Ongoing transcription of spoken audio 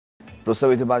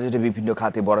প্রস্তাবিত বাজেটে বিভিন্ন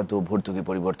খাতে বরাদ্দ ও ভর্তুকি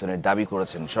পরিবর্তনের দাবি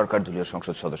করেছেন সরকার দলীয়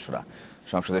সংসদ সদস্যরা।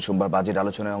 সংসদে সোমবার বাজেট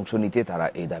আলোচনায় অংশ নিতে তারা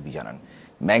এই দাবি জানান।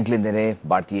 ব্যাংক লেনদেনে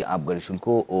বাড়তি আবগারি শুল্ক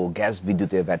ও গ্যাস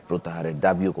বিদ্যুতে ভ্যাট প্রত্যাহারের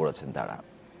দাবিও করেছেন তারা।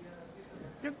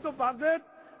 কিন্তু বাজেট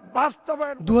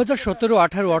বাস্তবায়ন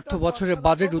 2017-18 অর্থ বছরে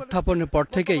বাজেট উত্থাপনের পর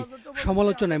থেকেই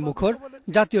সমালোচনায় মুখর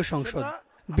জাতীয় সংসদ।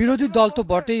 বিরোধী দল তো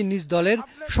বটেই, নিজ দলের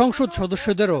সংসদ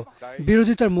সদস্যদেরও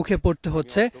বিরোধিতার মুখে পড়তে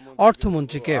হচ্ছে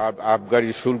অর্থমন্ত্রীকে। আবগারি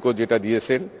শুল্ক যেটা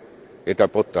দিয়েছেন এটা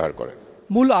প্রত্যাহার করেন।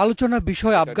 মূল আলোচনার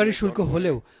বিষয় আবগারি শুল্ক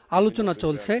হলেও আলোচনা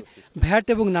চলছে ভ্যাট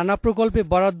এবং নানা প্রকল্পে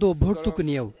বরাদ্দ ও ভর্তুকি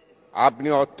নিয়েও। আপনি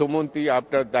অর্থমন্ত্রী,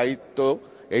 আপনার দায়িত্ব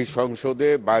এই সংসদে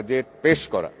বাজেট পেশ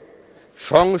করা।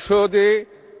 সংসদে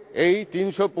এই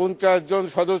 350 জন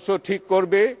সদস্য ঠিক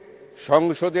করবে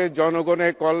সংসদের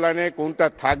জনগণের কল্যাণে কোনটা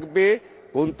থাকবে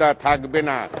কোনটা থাকবে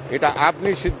না, এটা আপনি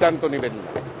সিদ্ধান্ত নেবেন না।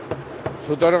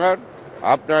 সুতরাং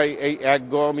আপনার এই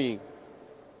একগমি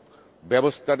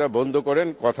ব্যবস্থাটা বন্ধ করেন,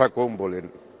 কথা কম বলেন।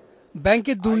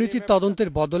 ব্যাংকের দুর্নীতির তদন্তের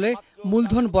বদলে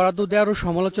মূলধন বরাদ্দ দেওয়ারও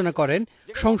সমালোচনা করেন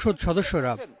সংসদ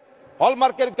সদস্যরা।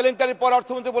 হলমার্কের কেলেঙ্কারির পর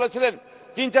অর্থমন্ত্রী বলেছিলেন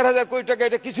 3-4 হাজার কোটি টাকা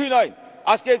এটা কিছুই নয়।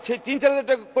 আজকে সেই 3-4 হাজার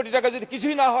কোটি টাকা যদি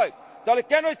কিছুই না হয়, তাহলে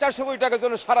কেন 400 কোটি টাকার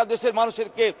জন্য সারা দেশের মানুষের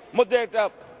মধ্যে একটা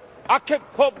আক্ষেপ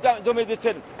ক্ষোভ জমে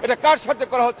দিচ্ছেন? এটা কার সাথে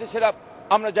করা হচ্ছে সেটা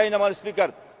আমরা জানি না। আমার স্পিকার,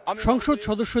 সংসদ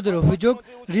সদস্যদের অভিযোগ,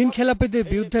 ঋণ খেলাপিদের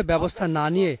বিরুদ্ধে ব্যবস্থা না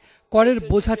নিয়ে করের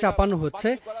বোঝা চাপানো হচ্ছে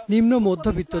নিম্ন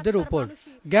মধ্যবিত্তদের উপর।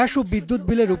 গ্যাস ও বিদ্যুৎ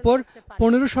বিলের উপর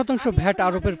 15% ভ্যাট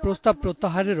আরোপের প্রস্তাব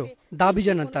প্রত্যাহারেরও দাবি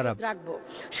জানান তারা।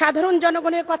 সাধারণ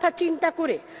জনগণের কথা চিন্তা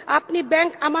করে আপনি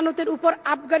ব্যাংক আমানতের উপর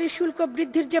আবগারি শুল্ক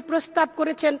বৃদ্ধির যে প্রস্তাব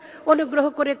করেছেন, অনুগ্রহ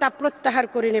করে তা প্রত্যাহার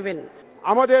করে নেবেন।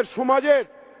 আমাদের সমাজের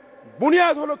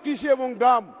বুনিয়াদ হলো কৃষি এবং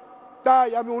গ্রাম। তাই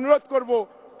আমি অনুরোধ করব,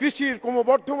 কৃষির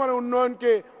ক্রমবর্ধমান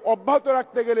উন্নয়নকে অব্যাহত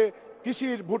রাখতে গেলে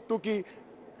কৃষির ভর্তুকি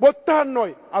প্রত্যাহার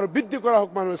নয়, আরো বৃদ্ধি করা হোক।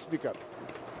 মাননীয় স্পিকার,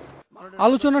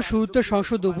 আলোচনার শুরুতে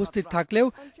সংসদে উপস্থিত থাকলেও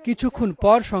কিছুক্ষণ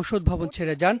পর সংসদ ভবন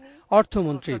ছেড়ে যান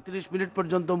অর্থমন্ত্রী। 30 মিনিট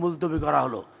পর্যন্ত মুলতবি করা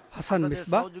হলো। Hasan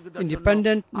Misbah,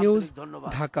 independent news,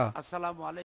 Dhaka.